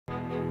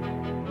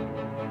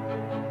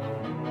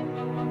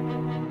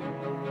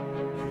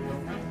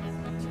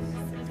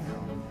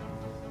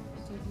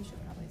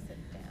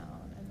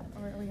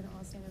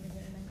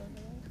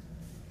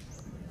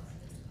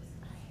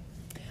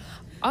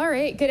All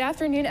right, good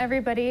afternoon,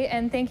 everybody,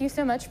 and thank you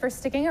so much for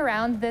sticking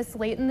around this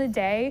late in the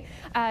day.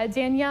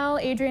 Danyelle,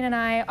 Adrienne, and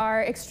I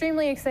are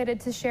extremely excited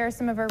to share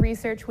some of our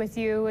research with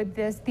you.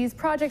 These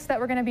projects that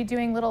we're going to be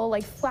doing, little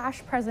like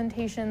flash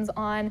presentations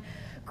on,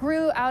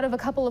 grew out of a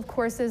couple of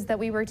courses that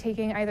we were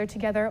taking either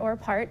together or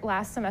apart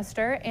last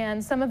semester,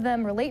 and some of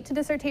them relate to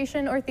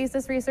dissertation or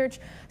thesis research.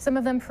 Some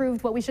of them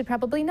proved what we should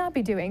probably not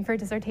be doing for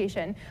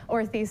dissertation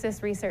or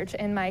thesis research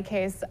in my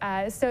case.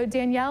 So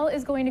Danyelle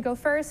is going to go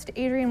first,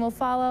 Adrienne will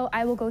follow,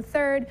 I will go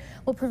third.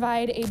 We'll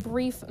provide a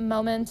brief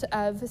moment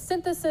of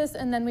synthesis,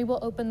 and then we will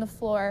open the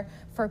floor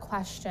for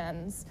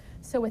questions.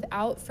 So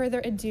without further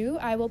ado,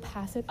 I will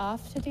pass it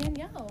off to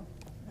Danyelle.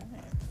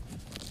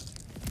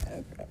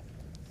 Okay.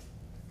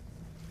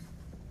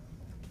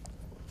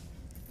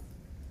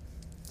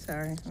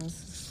 Sorry.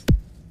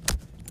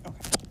 Okay.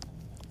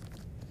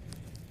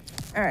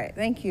 All right,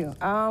 thank you.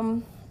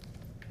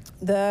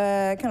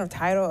 The kind of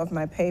title of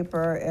my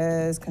paper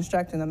is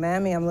Constructing the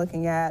Mammy. I'm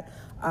looking at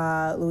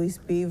Louise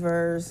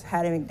Beavers,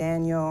 Hattie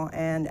McDaniel,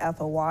 and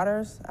Ethel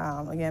Waters.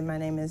 Again, my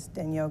name is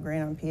Danyelle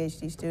Greene. I'm a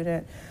PhD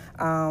student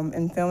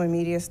in film and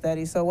media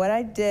studies. So what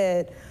I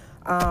did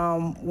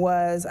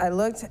was I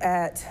looked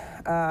at,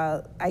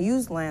 I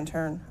used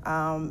Lantern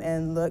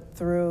and looked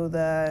through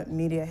the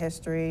media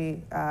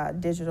history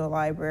digital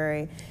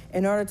library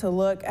in order to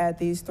look at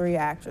these three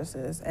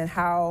actresses and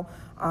how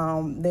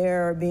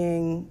they're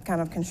being kind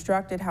of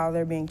constructed, how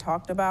they're being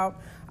talked about.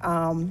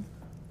 And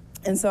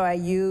so I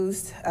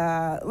used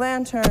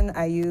Lantern,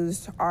 I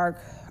used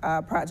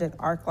Project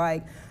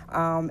ArcLight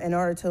in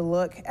order to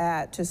look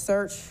at, to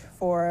search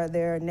for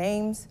their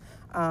names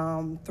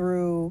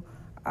through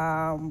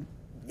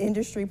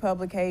industry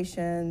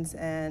publications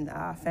and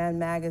fan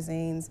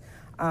magazines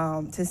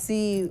to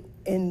see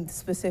in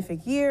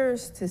specific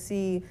years, to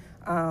see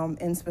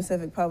in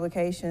specific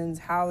publications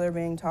how they're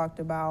being talked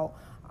about,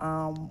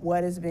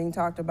 what is being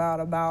talked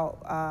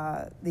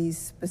about these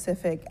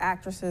specific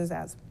actresses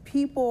as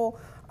people,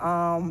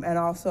 and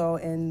also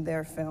in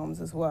their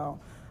films as well.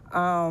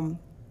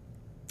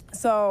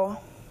 So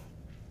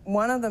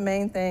one of the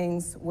main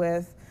things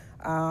with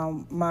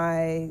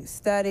my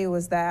study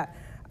was that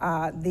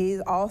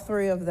all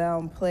three of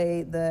them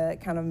played the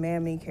kind of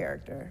mammy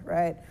character,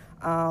 right?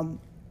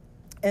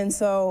 And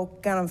so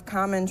kind of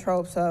common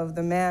tropes of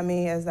the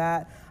mammy is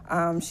that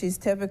she's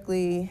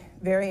typically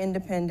very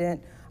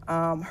independent.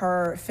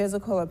 Her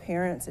physical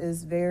appearance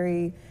is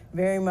very,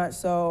 very much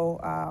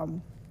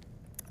so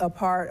a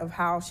part of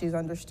how she's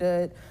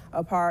understood,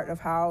 a part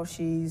of how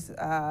she's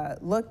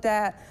looked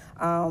at.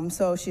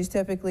 So she's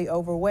typically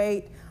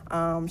overweight.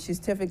 She's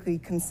typically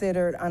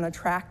considered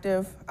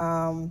unattractive.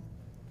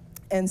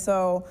 And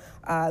so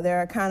there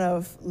are kind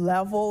of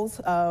levels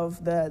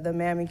of the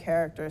mammy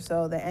character.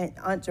 So the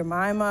Aunt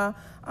Jemima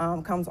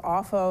comes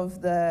off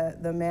of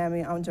the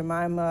mammy. Aunt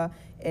Jemima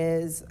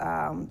is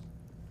a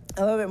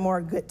little bit more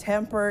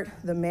good-tempered.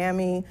 The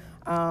mammy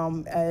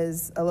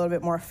is a little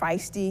bit more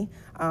feisty.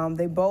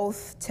 They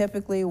both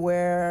typically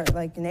wear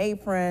like an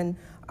apron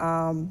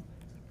and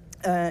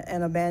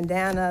a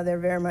bandana. They're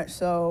very much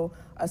so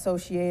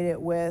associated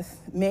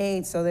with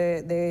maids, so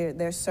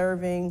they're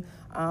serving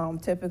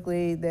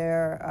typically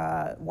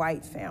they're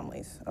white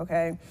families,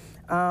 okay?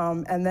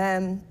 And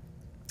then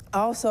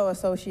also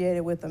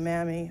associated with the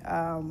mammy,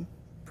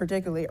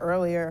 particularly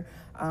earlier,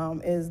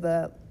 is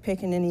the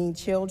Pickaninny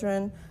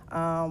children,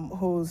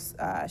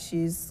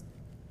 she's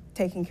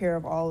taking care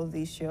of all of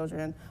these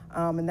children,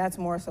 and that's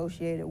more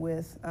associated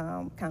with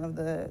kind of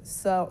the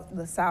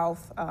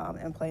South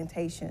and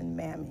plantation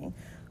mammy,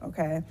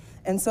 okay?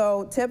 And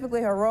so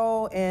typically her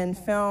role in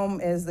film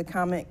is the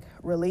comic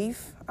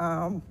relief.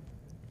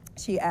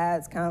 She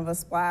adds kind of a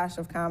splash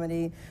of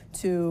comedy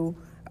to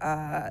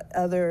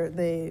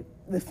the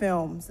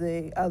films,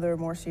 the other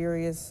more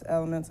serious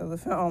elements of the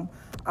film.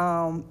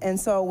 And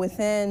so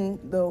within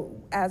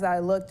as I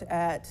looked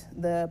at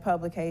the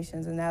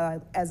publications and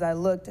as I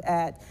looked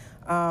at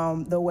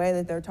the way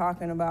that they're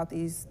talking about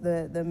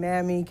the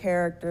mammy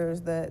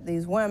characters,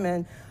 these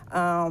women,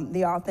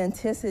 the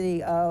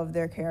authenticity of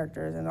their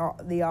characters and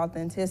the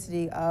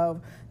authenticity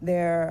of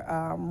their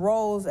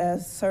roles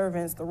as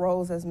servants, the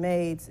roles as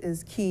maids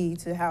is key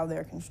to how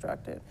they're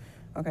constructed.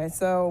 Okay,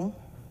 so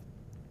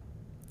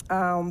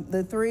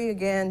the three,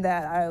 again,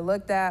 that I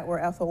looked at were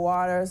Ethel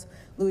Waters,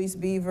 Louise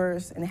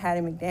Beavers, and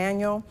Hattie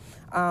McDaniel.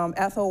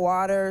 Ethel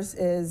Waters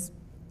is,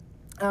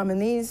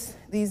 and these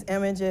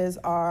images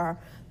are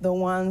the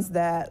ones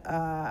that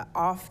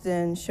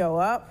often show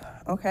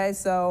up, okay?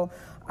 So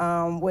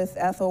with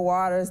Ethel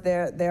Waters,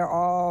 they're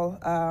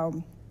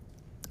all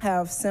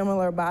have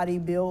similar body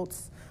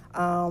builds.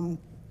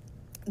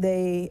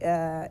 They,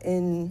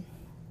 in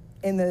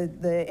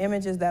the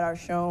images that are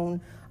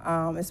shown,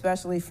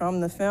 especially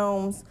from the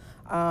films,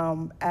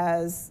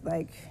 as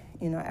like,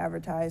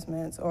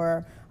 advertisements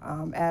or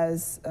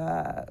as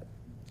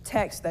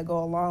text that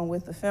go along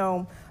with the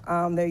film,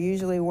 they're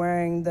usually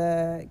wearing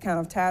the kind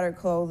of tattered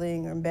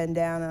clothing or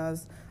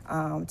bandanas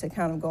to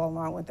kind of go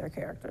along with their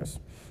characters.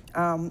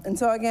 And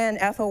so again,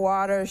 Ethel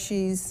Waters,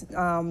 she's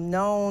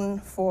known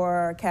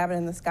for Cabin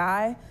in the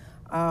Sky.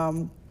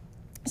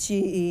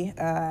 She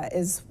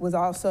was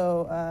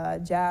also a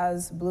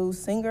jazz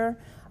blues singer.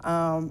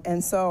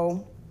 And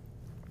so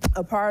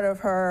a part of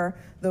her,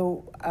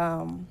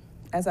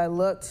 as I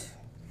looked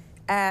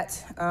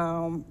at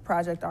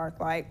Project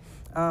ArcLight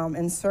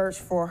and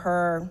searched for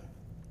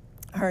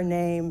her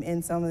name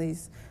in some of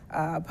these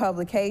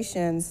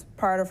publications,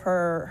 part of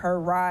her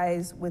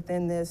rise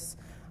within this,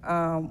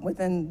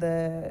 within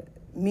the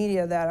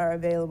media that are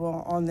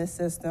available on this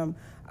system,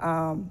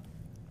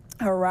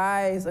 her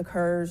rise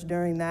occurs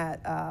during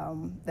that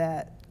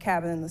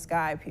Cabin in the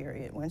Sky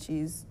period when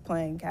she's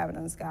playing Cabin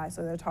in the Sky.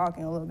 So they're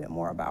talking a little bit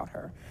more about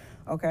her.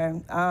 Okay.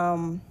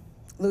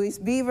 Louise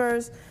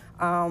Beavers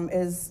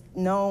is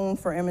known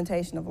for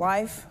Imitation of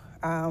Life.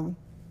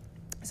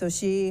 So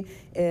she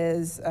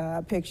is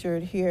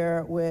pictured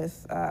here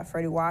with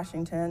Freddie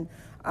Washington.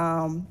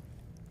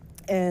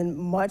 And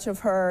much of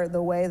her,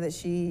 the way that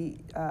she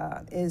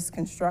is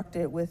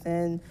constructed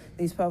within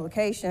these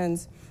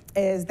publications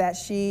is that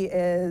she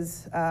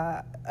is,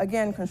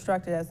 again,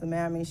 constructed as the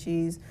Mammy.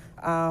 She's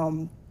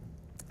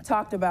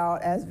talked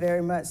about as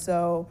very much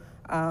so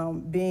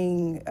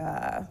being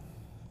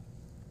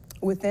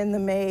within the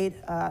maid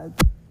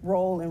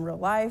role in real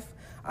life.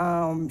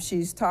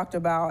 She's talked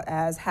about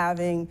as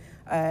having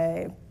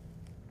a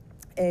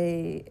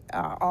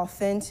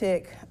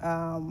authentic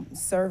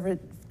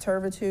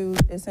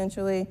servitude,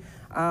 essentially.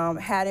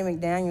 Hattie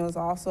McDaniel is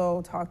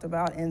also talked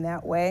about in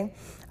that way.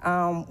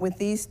 With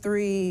these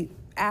three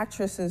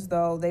actresses,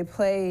 though, they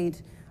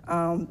played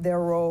their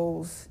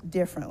roles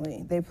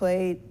differently.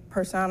 They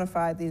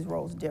personified these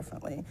roles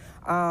differently.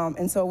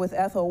 And so with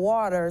Ethel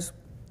Waters,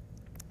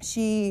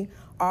 she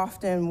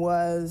often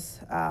was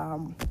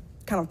kind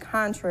of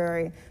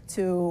contrary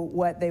to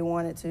what they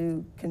wanted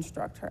to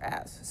construct her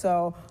as.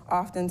 So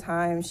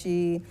oftentimes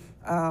she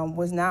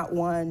was not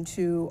one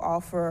to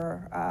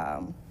offer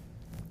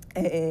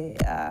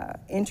a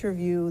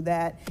interview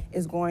that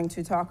is going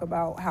to talk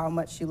about how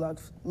much she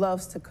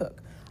loves to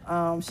cook.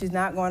 She's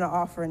not going to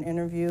offer an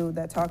interview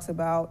that talks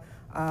about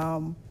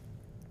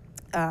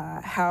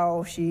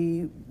how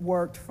she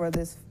worked for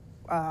this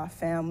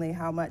family,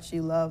 how much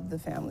she loved the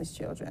family's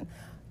children.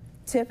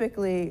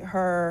 Typically,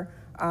 her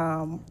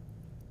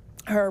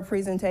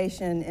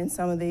presentation in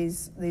some of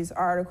these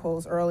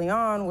articles early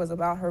on was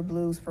about her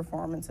blues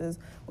performances,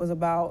 was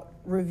about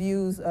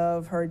reviews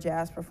of her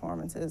jazz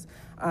performances.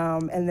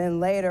 And then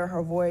later,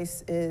 her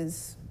voice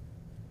is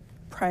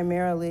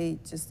primarily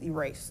just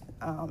erased.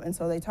 And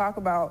so they talk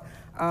about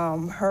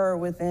her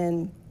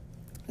within,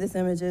 this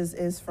image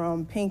is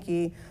from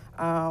Pinky,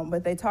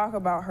 but they talk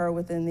about her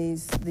within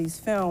these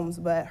films,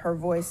 but her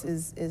voice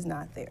is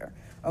not there,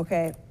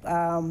 okay?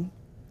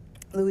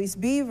 Louise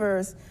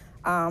Beavers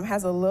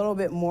has a little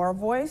bit more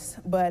voice,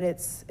 but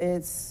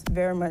it's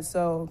very much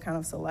so kind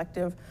of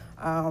selective.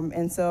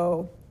 And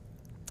so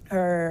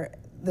there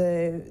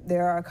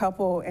are a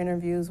couple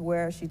interviews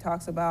where she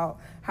talks about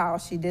how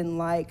she didn't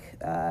like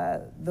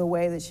the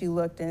way that she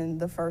looked in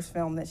the first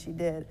film that she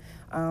did,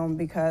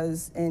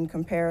 because in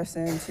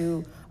comparison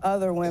to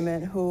other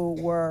women who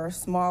were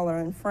smaller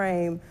in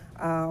frame,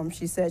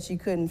 she said she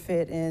couldn't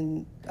fit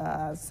in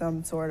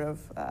some sort of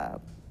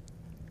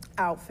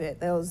outfit.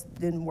 Those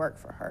didn't work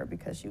for her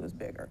because she was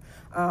bigger.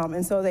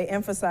 And so they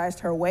emphasized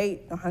her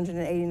weight,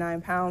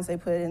 189 pounds, they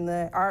put in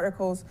the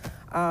articles.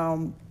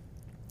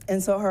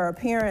 And so her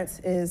appearance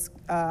is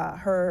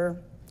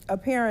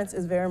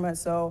very much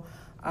so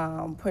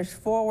pushed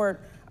forward,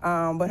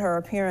 but her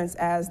appearance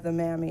as the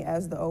Mammy,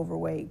 as the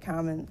overweight,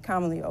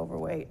 commonly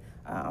overweight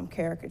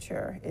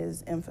caricature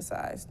is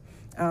emphasized.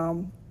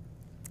 And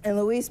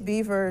Louise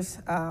Beavers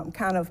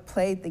kind of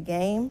played the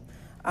game.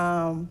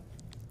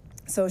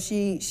 So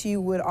she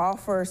would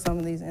offer some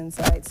of these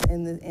insights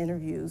in the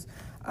interviews,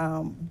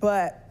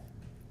 but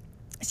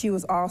she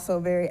was also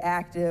very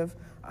active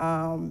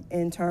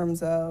in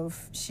terms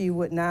of she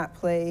would not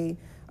play,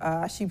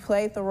 she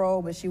played the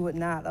role, but she would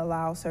not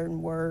allow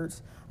certain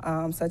words,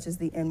 such as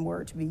the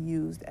N-word, to be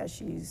used as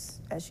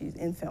she's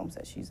in films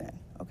that she's in,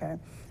 okay?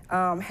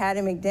 Hattie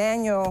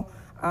McDaniel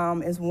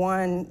is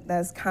one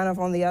that's kind of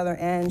on the other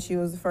end. She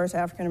was the first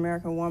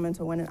African-American woman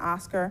to win an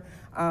Oscar,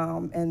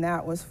 and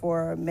that was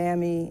for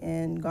Mammy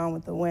in Gone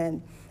with the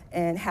Wind.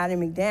 And Hattie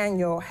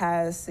McDaniel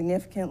has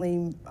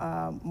significantly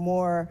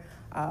more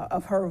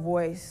of her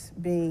voice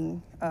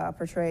being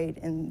portrayed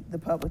in the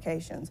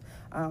publications.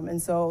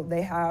 And so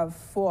they have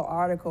full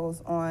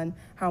articles on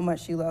how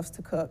much she loves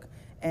to cook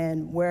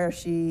and where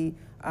you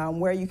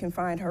can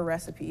find her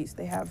recipes.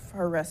 They have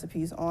her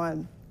recipes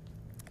on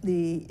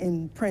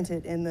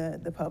printed in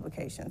the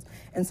publications.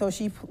 And so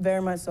she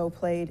very much so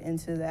played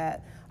into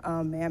that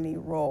Mammy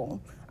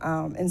role.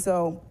 And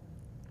so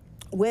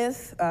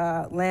with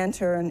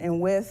Lantern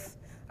and with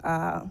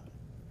ArcLight,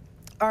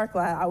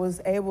 I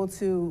was able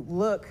to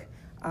look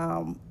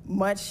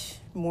much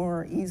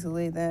more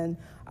easily than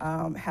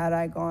had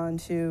I gone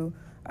to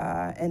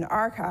an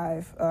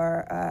archive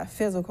or a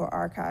physical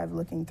archive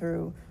looking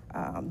through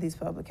these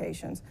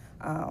publications.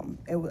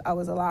 I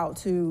was allowed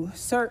to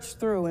search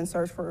through and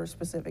search for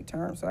specific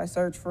terms. So I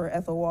searched for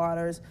Ethel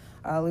Waters,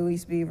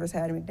 Louise Beavers,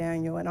 Hattie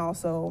McDaniel, and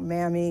also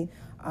Mammy,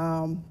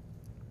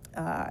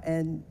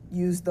 and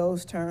use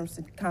those terms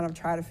to kind of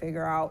try to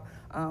figure out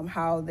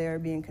how they're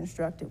being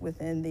constructed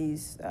within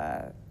these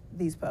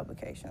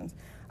publications.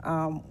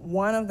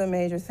 One of the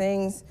major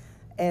things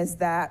is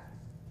that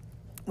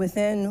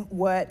within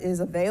what is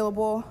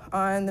available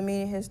on the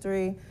Media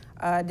History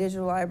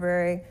Digital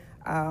Library,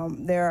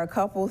 there are a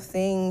couple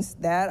things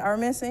that are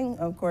missing.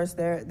 Of course,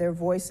 their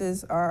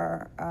voices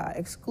are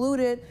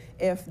excluded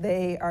if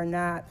they are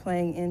not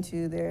playing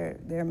into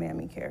their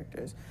Mammy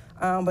characters.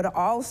 But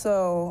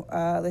also,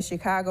 the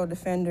Chicago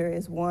Defender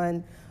is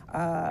one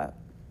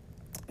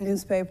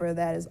newspaper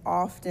that is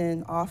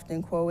often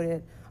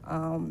quoted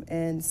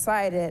and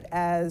cited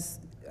as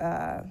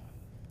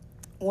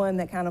one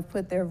that kind of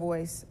put their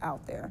voice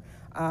out there.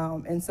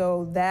 And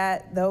so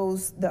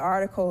the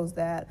articles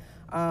that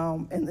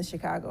from the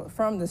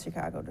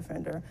Chicago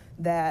Defender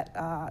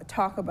that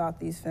talk about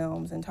these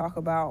films and talk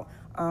about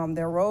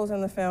their roles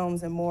in the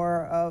films and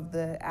more of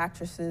the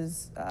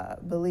actresses'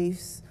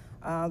 beliefs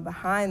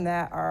behind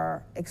that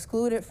are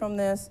excluded from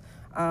this.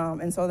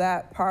 And so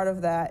that part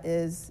of that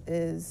is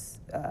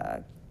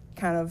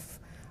kind of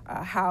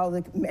how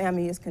the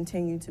Mammy is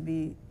continued to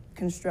be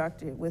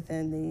constructed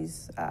within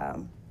these,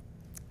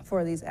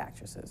 for these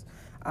actresses.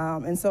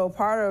 And so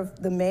part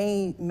of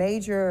the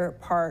major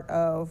part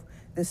of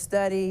the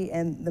study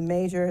and the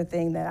major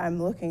thing that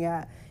I'm looking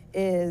at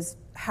is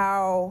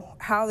how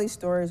these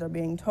stories are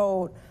being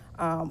told,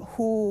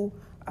 who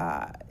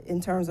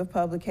in terms of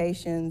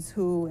publications,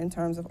 who in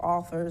terms of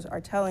authors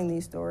are telling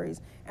these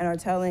stories and are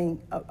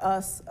telling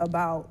us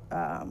about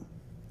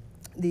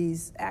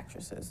these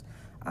actresses.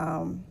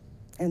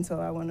 And so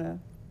I want to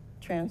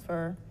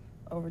transfer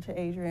over to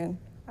Adrienne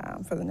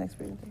for the next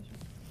presentation.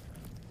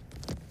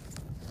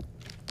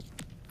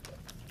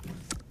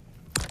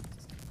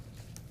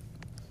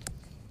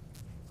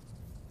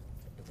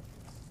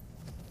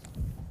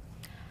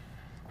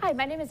 Hi,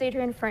 my name is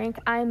Adrienne Frank.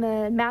 I'm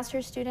a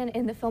master's student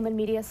in the Film and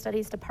Media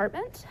Studies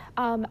department.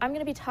 I'm going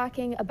to be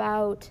talking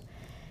about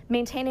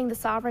maintaining the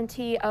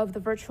sovereignty of the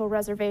virtual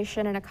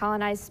reservation in a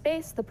colonized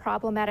space, the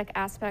problematic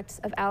aspects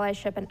of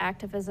allyship and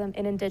activism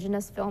in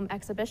Indigenous film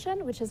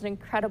exhibition, which is an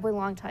incredibly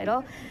long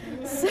title.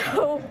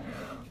 So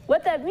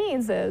what that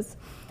means is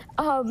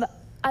I'm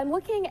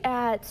looking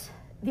at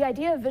the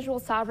idea of visual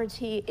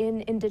sovereignty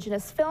in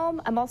Indigenous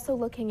film. I'm also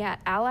looking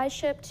at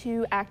allyship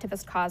to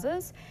activist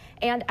causes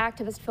and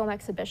activist film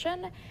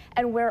exhibition,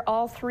 and where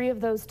all three of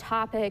those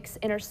topics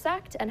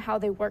intersect and how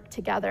they work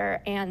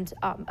together and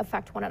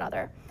affect one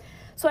another.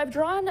 So I've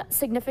drawn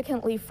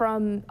significantly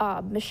from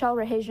Michelle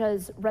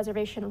Raheja's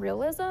Reservation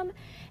Realism,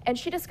 and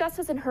she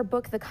discusses in her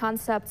book the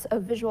concepts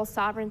of visual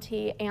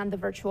sovereignty and the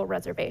virtual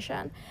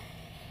reservation.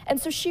 And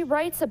so she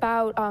writes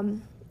about,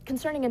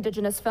 concerning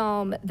Indigenous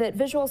film, that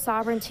visual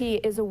sovereignty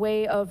is a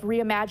way of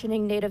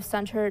reimagining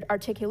Native-centered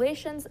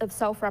articulations of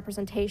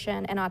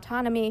self-representation and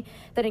autonomy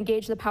that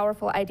engage the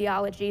powerful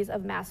ideologies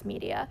of mass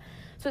media.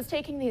 So it's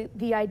taking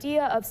the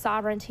idea of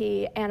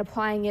sovereignty and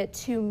applying it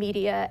to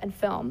media and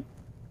film.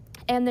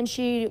 And then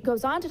she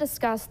goes on to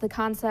discuss the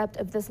concept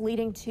of this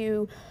leading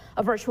to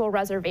a virtual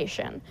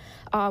reservation,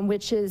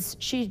 which is,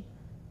 she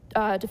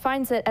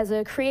defines it as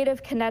a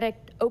creative, kinetic,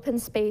 open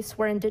space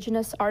where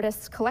Indigenous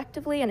artists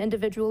collectively and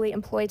individually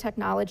employ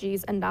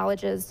technologies and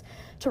knowledges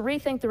to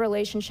rethink the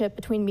relationship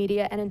between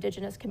media and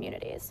Indigenous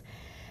communities.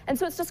 And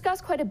so it's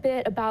discussed quite a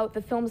bit about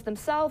the films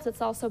themselves.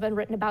 It's also been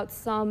written about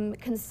some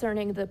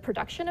concerning the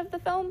production of the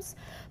films.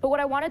 But what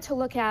I wanted to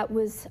look at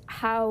was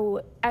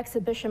how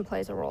exhibition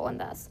plays a role in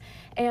this,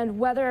 and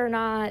whether or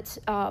not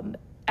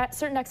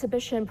certain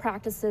exhibition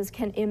practices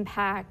can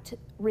impact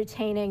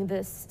retaining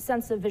this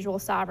sense of visual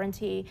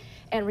sovereignty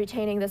and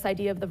retaining this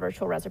idea of the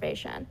virtual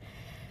reservation.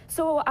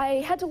 So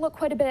I had to look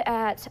quite a bit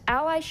at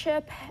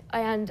allyship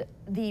and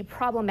the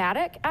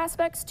problematic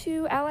aspects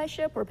to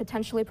allyship, or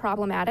potentially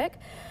problematic.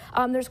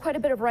 There's quite a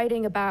bit of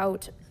writing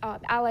about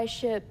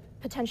allyship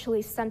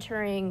potentially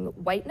centering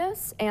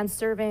whiteness and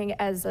serving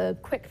as a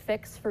quick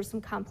fix for some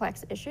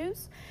complex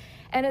issues.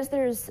 And as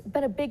there's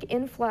been a big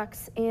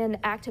influx in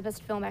activist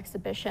film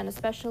exhibition,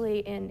 especially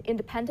in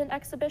independent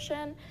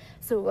exhibition,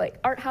 so like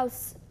art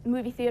house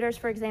movie theaters,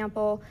 for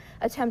example,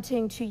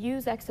 attempting to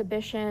use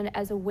exhibition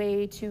as a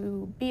way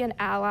to be an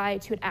ally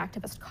to an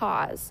activist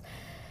cause.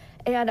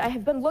 And I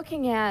have been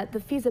looking at the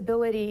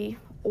feasibility,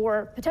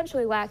 or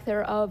potentially lack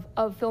thereof,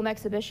 of film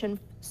exhibition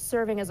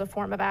serving as a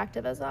form of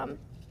activism.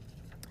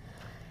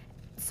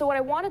 So what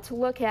I wanted to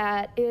look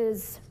at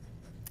is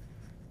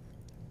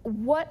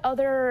what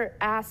other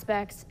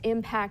aspects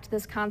impact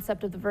this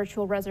concept of the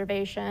virtual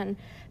reservation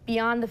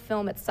beyond the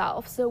film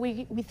itself. So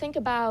we think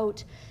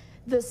about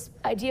this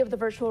idea of the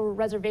virtual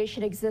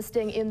reservation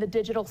existing in the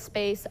digital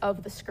space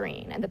of the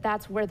screen, and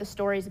that's where the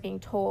story is being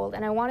told.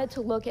 And I wanted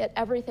to look at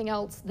everything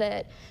else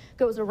that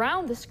goes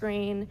around the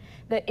screen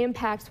that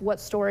impacts what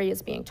story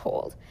is being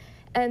told.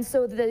 And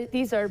so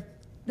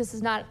this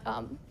is not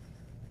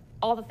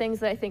all the things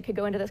that I think could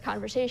go into this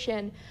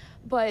conversation,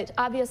 but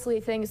obviously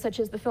things such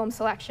as the film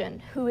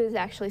selection. Who is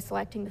actually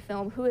selecting the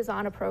film? Who is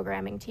on a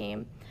programming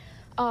team?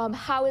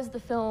 How is the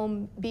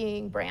film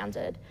being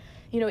branded?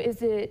 You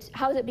know,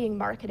 how is it being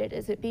marketed?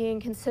 Is it being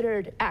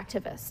considered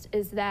activist?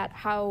 Is that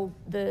how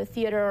the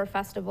theater or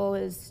festival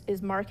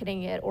is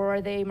marketing it, or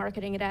are they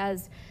marketing it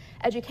as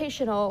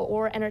educational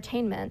or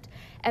entertainment?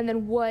 And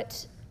then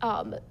what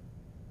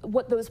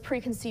those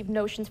preconceived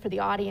notions for the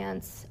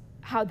audience,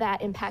 how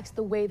that impacts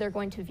the way they're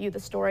going to view the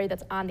story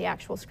that's on the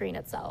actual screen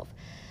itself.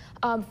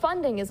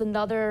 Funding is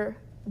another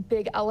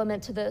big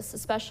element to this,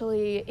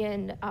 especially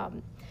in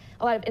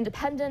a lot of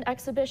independent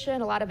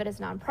exhibition. A lot of it is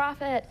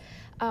nonprofit.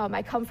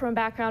 I come from a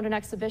background in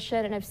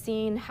exhibition, and I've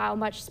seen how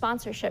much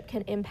sponsorship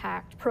can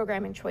impact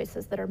programming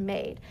choices that are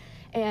made,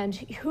 and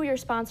who your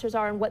sponsors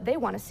are and what they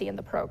want to see in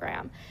the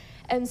program.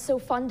 And so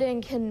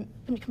funding can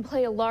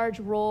play a large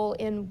role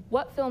in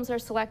what films are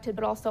selected,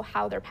 but also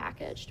how they're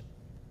packaged.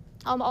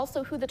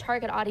 Also who the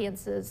target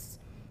audiences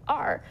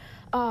are.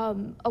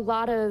 A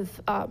lot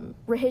of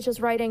Raheja's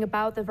writing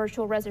about the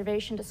virtual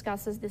reservation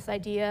discusses this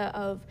idea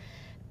of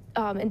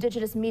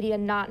Indigenous media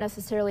not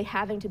necessarily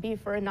having to be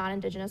for a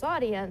non-Indigenous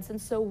audience.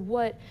 And so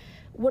what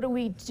do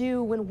we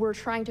do when we're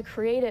trying to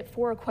create it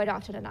for quite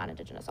often a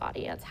non-Indigenous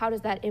audience? How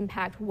does that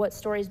impact what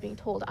story is being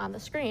told on the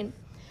screen?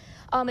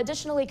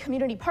 Additionally,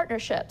 community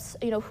partnerships.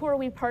 You know, who are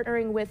we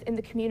partnering with in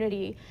the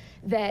community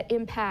that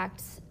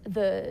impacts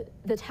the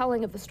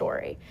telling of the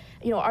story?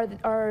 You know,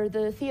 are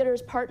the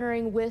theaters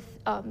partnering with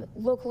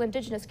local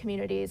Indigenous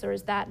communities, or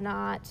is that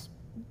not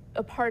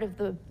a part of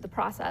the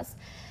process?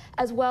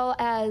 As well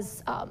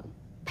as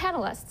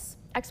panelists,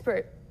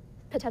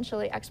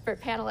 potentially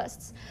expert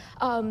panelists.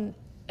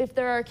 If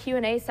there are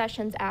Q&A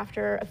sessions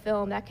after a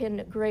film, that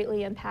can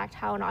greatly impact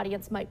how an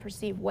audience might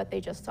perceive what they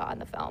just saw in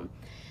the film.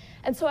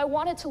 And so I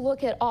wanted to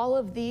look at all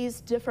of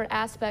these different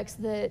aspects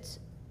that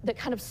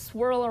kind of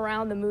swirl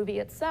around the movie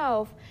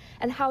itself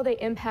and how they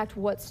impact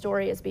what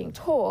story is being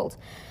told.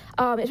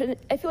 I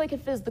feel like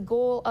if it is the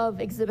goal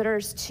of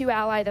exhibitors to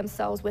ally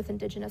themselves with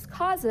Indigenous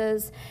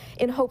causes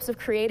in hopes of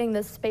creating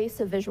this space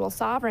of visual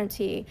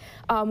sovereignty,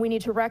 we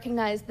need to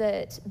recognize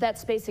that that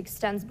space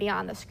extends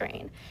beyond the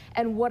screen,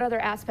 and what other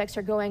aspects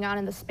are going on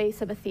in the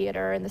space of a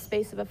theater, in the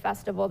space of a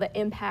festival, that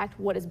impact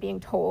what is being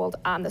told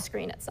on the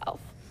screen itself.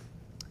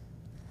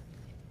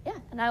 Yeah,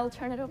 and I will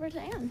turn it over to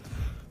Anne.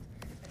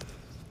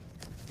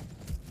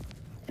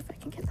 If I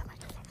can get the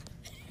microphone.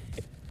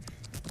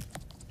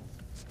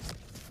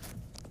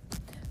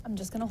 I'm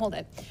just gonna hold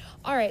it.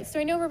 All right, so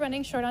I know we're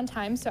running short on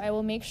time, so I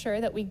will make sure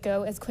that we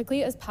go as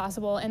quickly as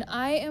possible. And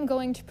I am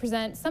going to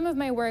present some of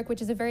my work,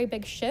 which is a very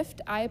big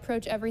shift. I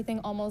approach everything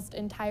almost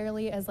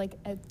entirely as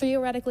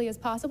theoretically as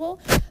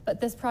possible,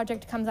 but this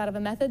project comes out of a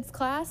methods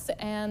class,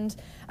 and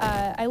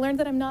I learned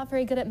that I'm not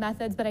very good at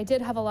methods, but I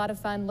did have a lot of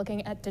fun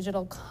looking at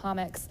digital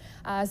comics.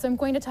 So I'm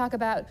going to talk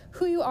about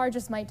who you are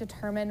just might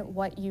determine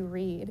what you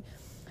read.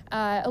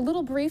 A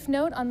little brief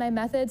note on my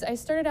methods. I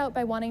started out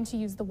by wanting to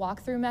use the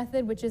walkthrough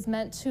method, which is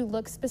meant to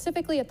look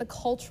specifically at the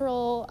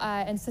cultural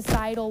and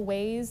societal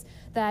ways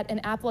that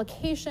an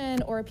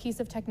application or a piece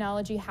of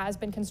technology has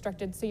been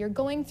constructed. So you're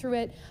going through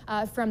it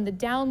from the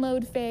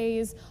download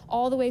phase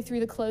all the way through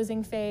the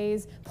closing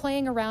phase,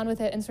 playing around with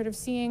it and sort of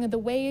seeing the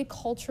way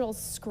cultural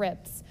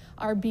scripts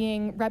are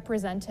being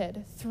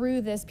represented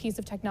through this piece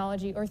of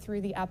technology or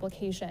through the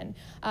application.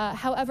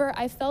 However,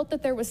 I felt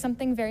that there was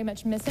something very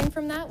much missing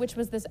from that, which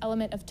was this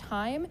element of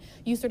time.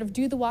 You sort of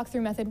do the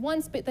walkthrough method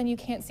once, but then you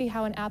can't see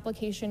how an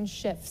application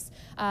shifts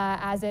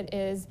as it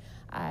is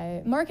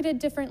marketed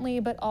differently,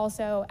 but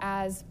also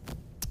as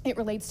it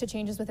relates to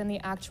changes within the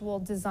actual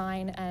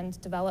design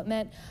and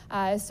development.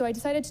 So I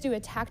decided to do a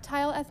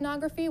tactile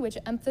ethnography, which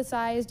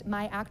emphasized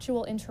my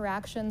actual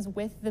interactions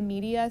with the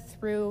media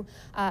through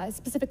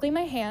specifically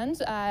my hand,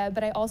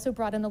 but I also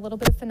brought in a little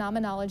bit of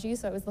phenomenology.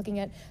 So I was looking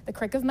at the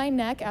crick of my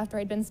neck after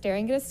I'd been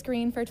staring at a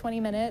screen for 20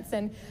 minutes,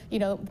 and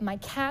my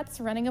cats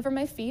running over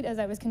my feet as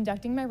I was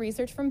conducting my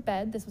research from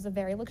bed. This was a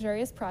very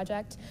luxurious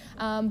project.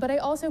 But I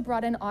also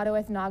brought in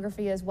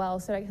autoethnography as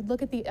well, so I could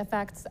look at the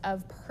effects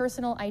of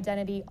personal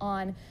identity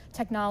on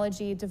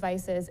technology,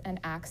 devices, and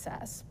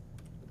access.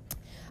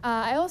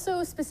 I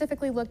also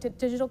specifically looked at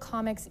digital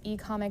comics,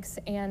 e-comics,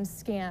 and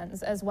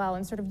scans as well,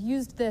 and sort of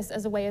used this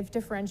as a way of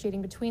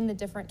differentiating between the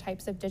different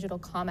types of digital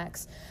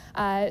comics.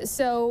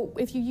 So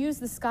if you use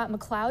the Scott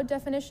McCloud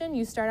definition,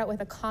 you start out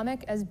with a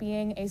comic as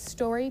being a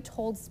story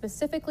told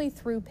specifically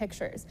through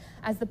pictures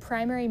as the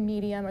primary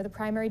medium or the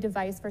primary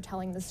device for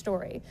telling the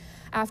story.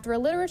 After a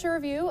literature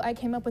review, I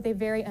came up with a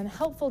very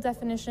unhelpful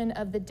definition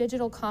of the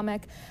digital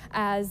comic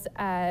as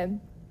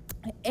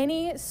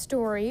any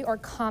story or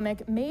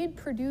comic made,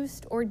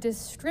 produced, or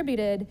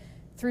distributed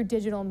through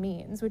digital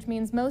means, which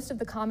means most of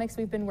the comics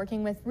we've been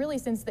working with really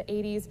since the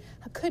 80s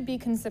could be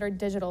considered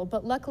digital.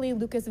 But luckily,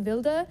 Lucas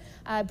Wilde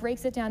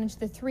breaks it down into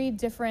the 3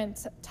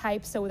 different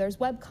types. So there's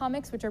web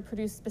comics, which are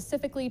produced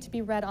specifically to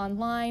be read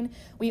online.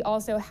 We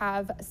also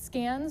have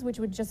scans, which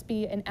would just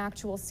be an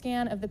actual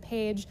scan of the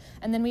page.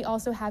 And then we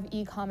also have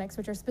e-comics,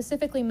 which are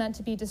specifically meant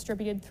to be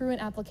distributed through an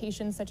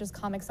application such as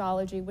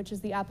Comixology, which is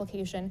the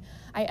application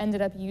I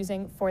ended up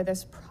using for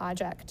this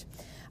project.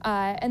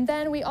 And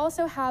then we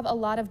also have a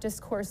lot of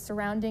discourse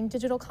surrounding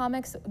digital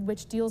comics,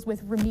 which deals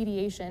with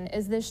remediation.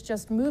 Is this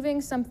just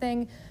moving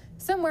something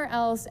somewhere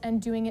else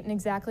and doing it in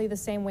exactly the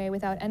same way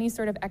without any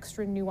sort of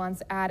extra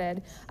nuance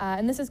added?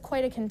 And this is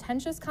quite a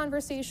contentious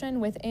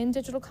conversation within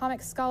digital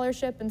comics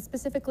scholarship, and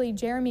specifically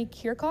Jeffrey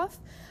Kirchhoff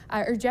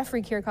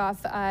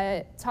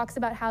talks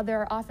about how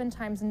there are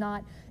oftentimes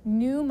not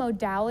new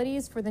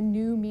modalities for the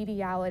new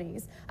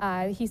medialities.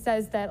 He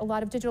says that a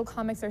lot of digital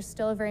comics are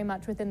still very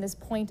much within this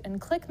point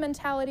and click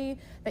mentality,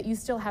 that you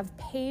still have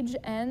page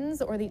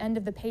ends, or the end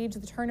of the page,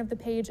 the turn of the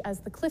page, as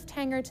the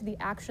cliffhanger to the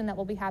action that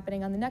will be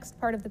happening on the next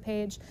part of the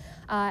page.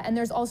 And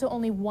there's also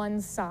only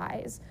one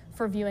size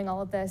for viewing all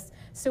of this.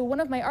 So one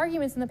of my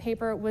arguments in the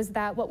paper was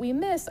that what we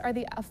miss are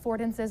the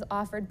affordances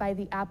offered by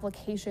the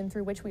application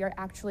through which we are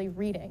actually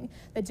reading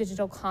the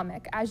digital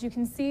comic. As you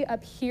can see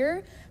up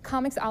here,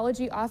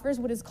 Comixology offers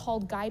what is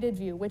called guided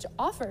view, which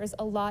offers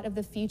a lot of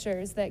the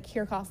features that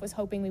Kirchhoff was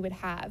hoping we would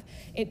have.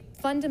 It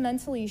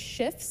fundamentally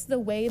shifts the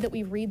way that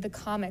we read the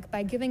comic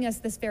by giving us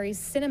this very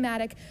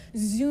cinematic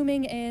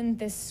zooming in,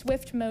 this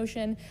swift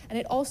motion, and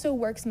it also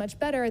works much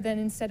better than,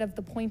 instead of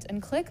the point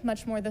and click,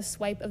 much more the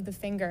swipe of the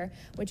finger,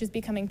 which is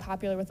becoming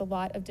popular with a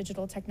lot of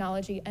digital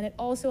technology. And it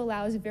also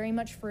allows very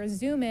much for a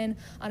zoom in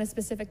on a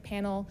specific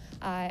panel,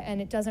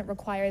 and it doesn't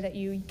require that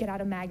you get out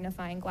a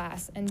magnifying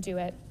glass and do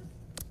it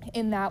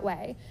in that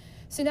way.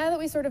 So now that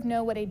we sort of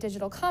know what a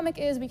digital comic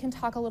is, we can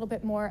talk a little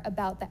bit more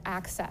about the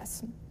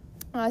access.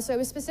 So I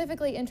was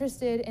specifically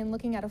interested in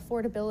looking at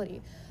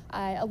affordability.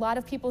 A lot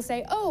of people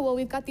say, oh, well,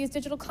 we've got these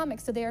digital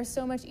comics, so they are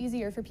so much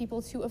easier for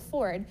people to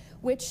afford,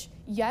 which,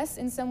 yes,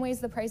 in some ways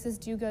the prices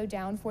do go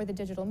down for the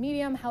digital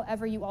medium.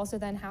 However, you also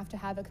then have to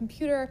have a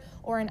computer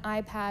or an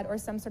iPad or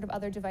some sort of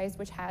other device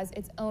which has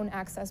its own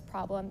access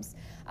problems.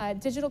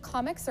 Digital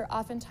comics are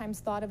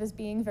oftentimes thought of as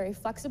being very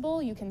flexible.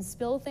 You can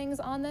spill things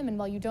on them, and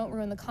while you don't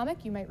ruin the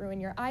comic, you might ruin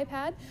your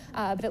iPad,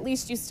 but at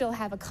least you still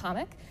have a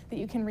comic that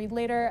you can read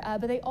later.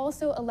 But they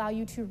also allow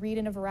you to read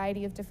in a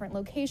variety of different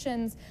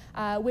locations,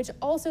 which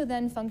also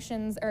then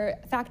functions or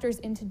factors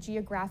into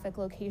geographic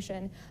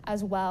location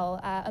as well.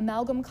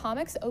 Amalgam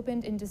Comics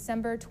opened in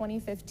December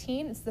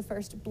 2015. It's the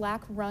first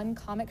Black-run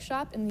comic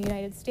shop in the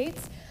United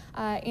States.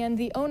 And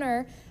the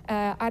owner,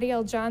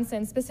 Adrienne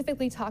Johnson,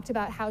 specifically talked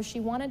about how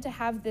she wanted to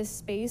have this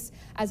space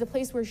as a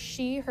place where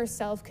she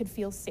herself could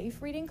feel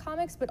safe reading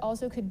comics, but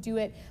also could do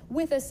it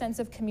with a sense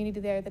of community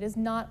there that is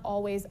not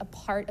always a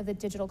part of the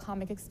digital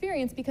comic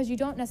experience, because you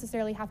don't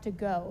necessarily have to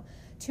go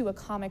to a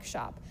comic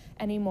shop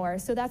anymore.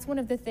 So that's one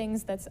of the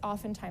things that's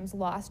oftentimes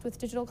lost with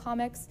digital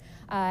comics.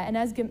 And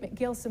as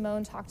Gail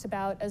Simone talked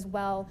about as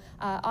well,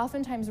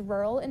 oftentimes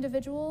rural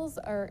individuals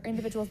or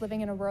individuals living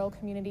in a rural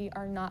community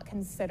are not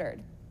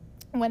considered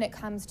when it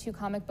comes to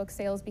comic book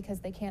sales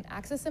because they can't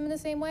access them in the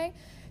same way.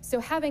 So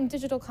having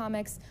digital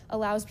comics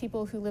allows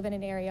people who live in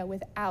an area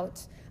without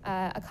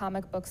a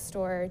comic book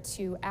store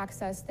to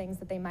access things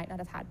that they might not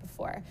have had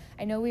before.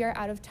 I know we are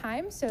out of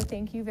time, so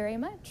thank you very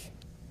much.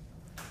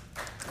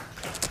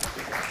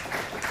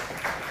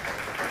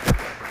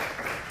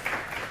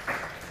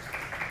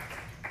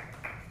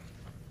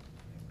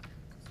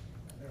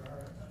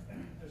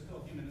 There's still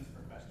a few minutes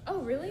for questions.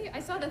 Oh, really? I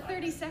saw the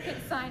 30-second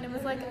sign and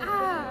was like,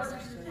 ah.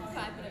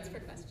 5 minutes for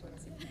questions.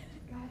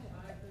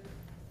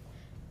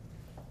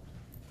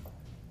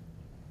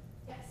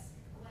 Yes,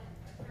 Glenn,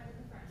 right in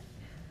the front.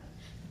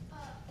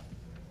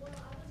 Well,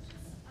 I was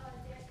just,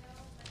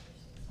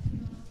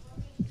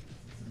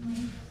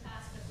 Danyelle,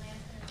 past what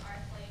Lantern and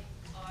ArcLight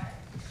are.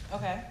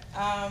 Okay,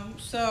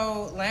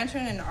 so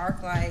Lantern and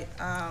ArcLight,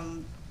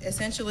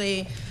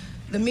 essentially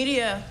the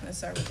media, let's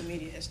start with the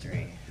media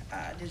history,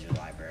 digital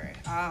library.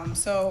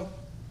 So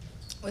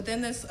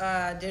within this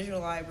digital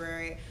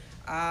library,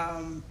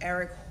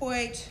 Eric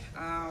Hoyt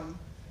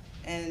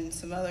and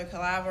some other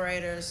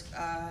collaborators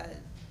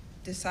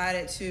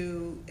decided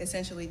to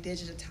essentially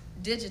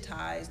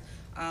digitize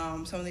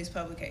some of these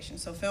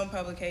publications. So film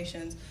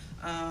publications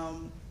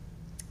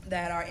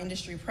that are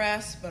industry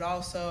press, but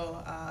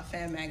also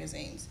fan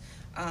magazines.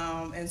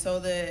 And so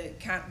the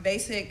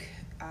basic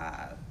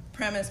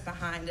premise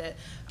behind it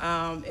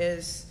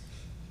is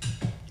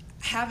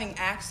having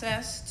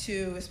access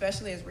to,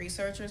 especially as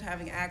researchers,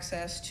 having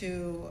access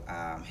to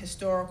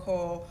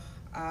historical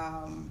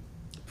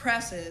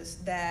presses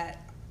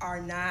that are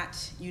not,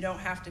 you don't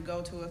have to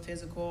go to a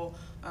physical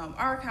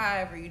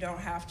archive, or you don't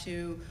have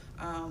to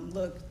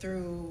look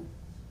through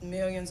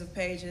millions of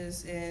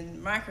pages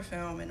in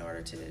microfilm in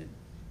order to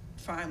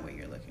find what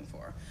you're looking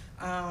for.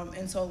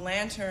 And so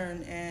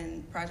Lantern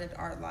and Project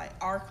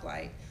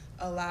ArcLight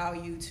allow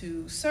you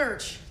to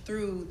search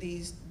through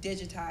these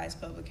digitized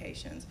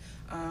publications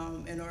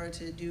in order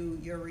to do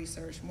your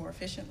research more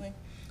efficiently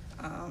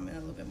and a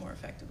little bit more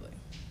effectively.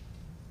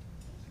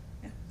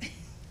 Yeah.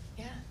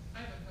 Yeah. I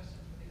have a question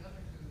for the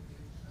other two of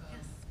you.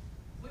 Yes.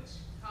 Which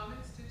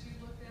comics did you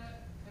look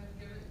at? Kind of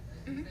give it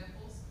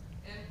examples.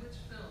 And which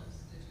films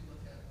did you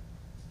look at?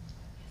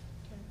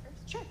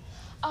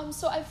 Sure.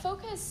 So I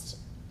focused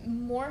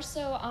more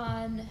so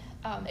on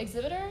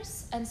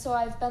exhibitors, and so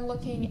I've been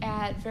looking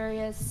at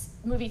various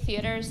movie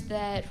theaters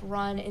that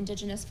run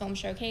Indigenous film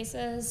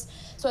showcases.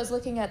 So I was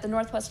looking at the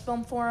Northwest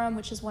Film Forum,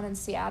 which is one in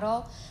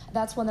Seattle.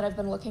 That's one that I've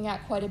been looking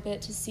at quite a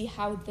bit to see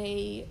how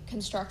they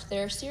construct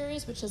their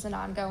series, which is an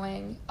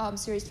ongoing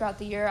series throughout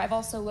the year. I've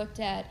also looked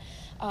at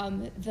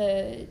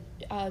the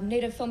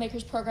Native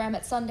Filmmakers Program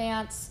at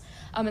Sundance,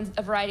 and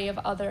a variety of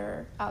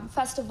other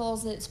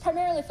festivals. It's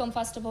primarily film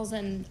festivals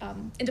and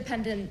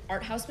independent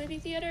art house movie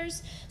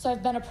theaters. So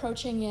I've been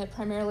approaching it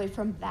primarily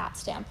from that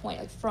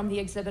standpoint, like from the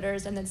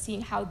exhibitors, and then seeing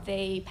how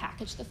they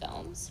package the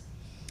films.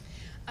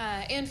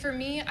 And for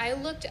me, I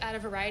looked at a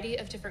variety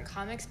of different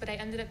comics, but I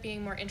ended up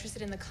being more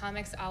interested in the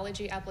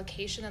comicsology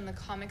application than the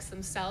comics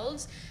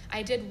themselves.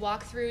 I did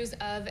walkthroughs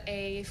of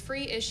a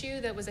free issue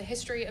that was a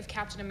history of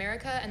Captain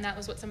America, and that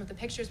was what some of the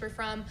pictures were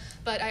from.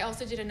 But I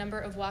also did a number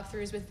of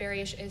walkthroughs with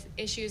various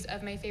issues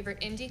of my favorite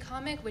indie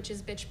comic, which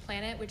is Bitch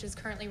Planet, which is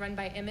currently run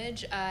by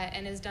Image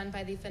and is done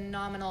by the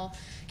phenomenal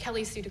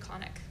Kelly Sue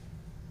DeConnick.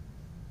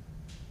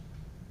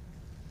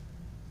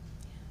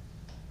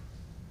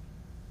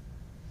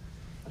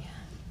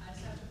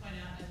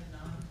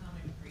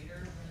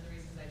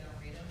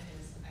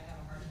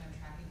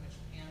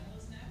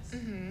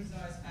 Mm-hmm. So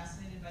I was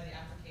fascinated by the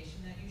application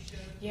that you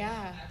showed.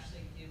 Yeah. Which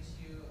actually gives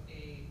you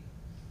a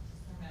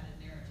formatted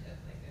narrative,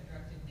 like a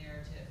directed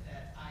narrative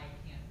that I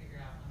can't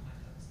figure out on my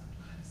own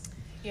sometimes.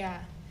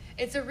 Yeah.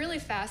 It's a really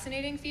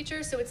fascinating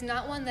feature. So it's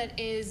not one that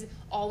is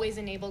always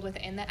enabled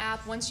within the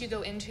app. Once you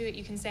go into it,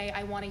 you can say,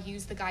 I want to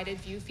use the guided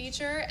view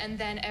feature. And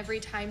then every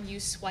time you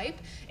swipe,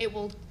 it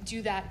will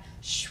do that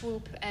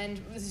swoop and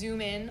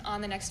zoom in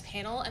on the next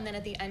panel. And then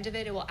at the end of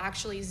it, it will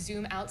actually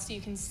zoom out so you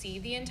can see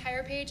the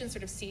entire page and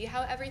sort of see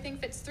how everything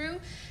fits through.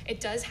 It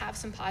does have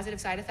some positive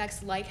side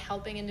effects, like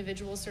helping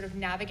individuals sort of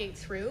navigate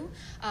through,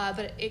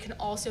 but it can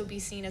also be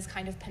seen as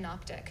kind of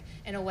panoptic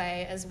in a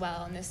way as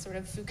well, in this sort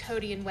of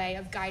Foucauldian way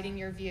of guiding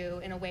your view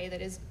in a way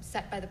that is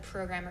set by the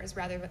programmers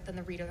rather than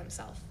the reader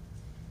themselves.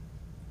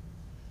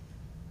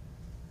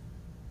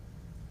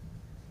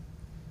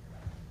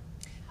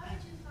 How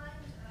did you find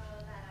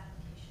that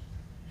application?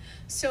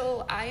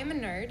 So I am a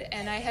nerd,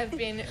 and I have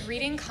been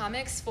reading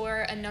comics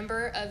for a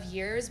number of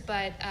years,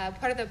 but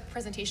part of the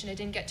presentation I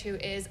didn't get to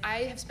is I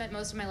have spent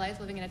most of my life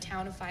living in a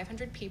town of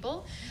 500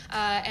 people,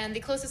 and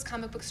the closest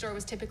comic book store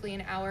was typically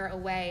an hour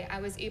away.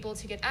 I was able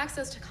to get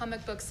access to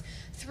comic books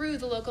through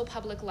the local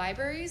public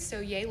libraries, so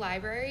yay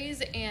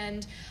libraries,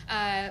 and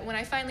when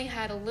I finally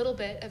had a little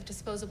bit of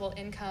disposable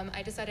income,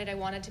 I decided I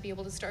wanted to be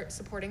able to start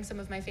supporting some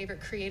of my favorite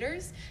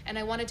creators, and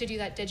I wanted to do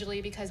that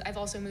digitally because I've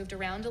also moved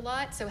around a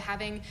lot, so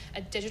having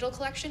a digital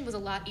collection was a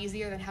lot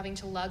easier than having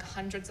to lug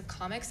hundreds of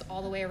comics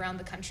all the way around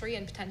the country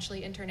and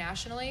potentially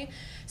internationally.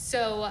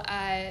 So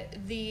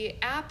the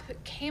app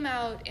came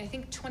out, I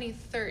think,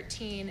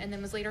 2013, and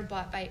then was later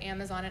bought by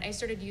Amazon, and I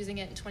started using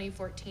it in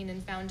 2014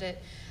 and found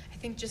it, I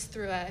think, just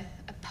through a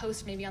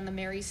post maybe on the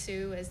Mary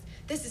Sue as,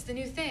 this is the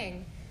new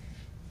thing.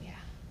 Yeah.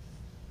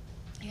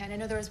 Yeah, and I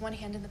know there was one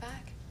hand in the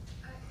back.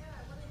 Yeah,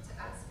 I wanted to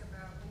ask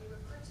about, when you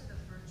refer to the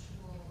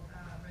virtual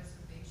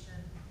reservation,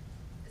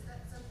 is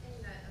that something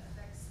that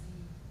affects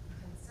the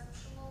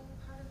conceptual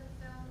part of the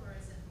film, or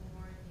is it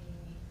more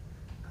the,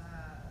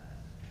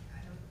 I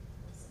can't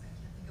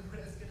think of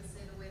what I was going to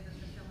say, the way that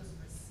the film is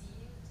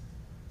received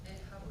in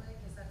public?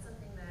 Is that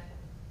something that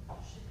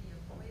should be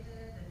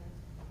avoided?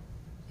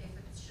 And if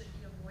it should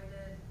be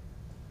avoided,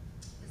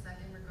 is that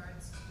in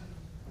regards to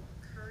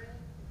current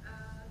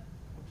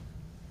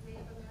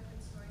Native American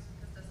stories?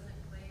 Because doesn't it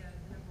play an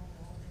integral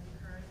role in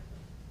current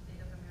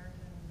Native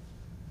American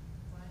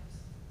lives?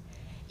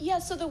 Yeah,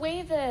 so the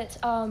way that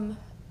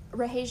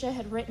Rahesia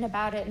had written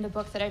about it in the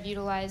book that I've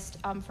utilized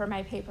for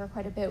my paper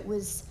quite a bit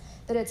was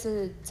that it's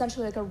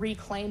essentially like a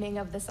reclaiming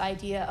of this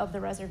idea of the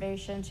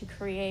reservation to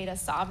create a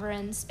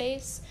sovereign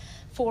space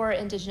for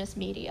Indigenous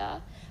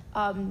media.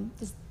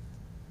 Does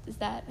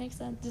that make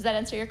sense? Does that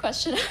answer your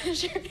question?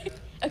 Sure.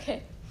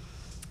 Okay.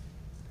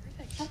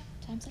 Perfect. Oh,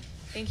 time's up.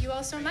 Thank you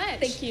all so much.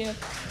 Thank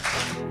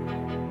you.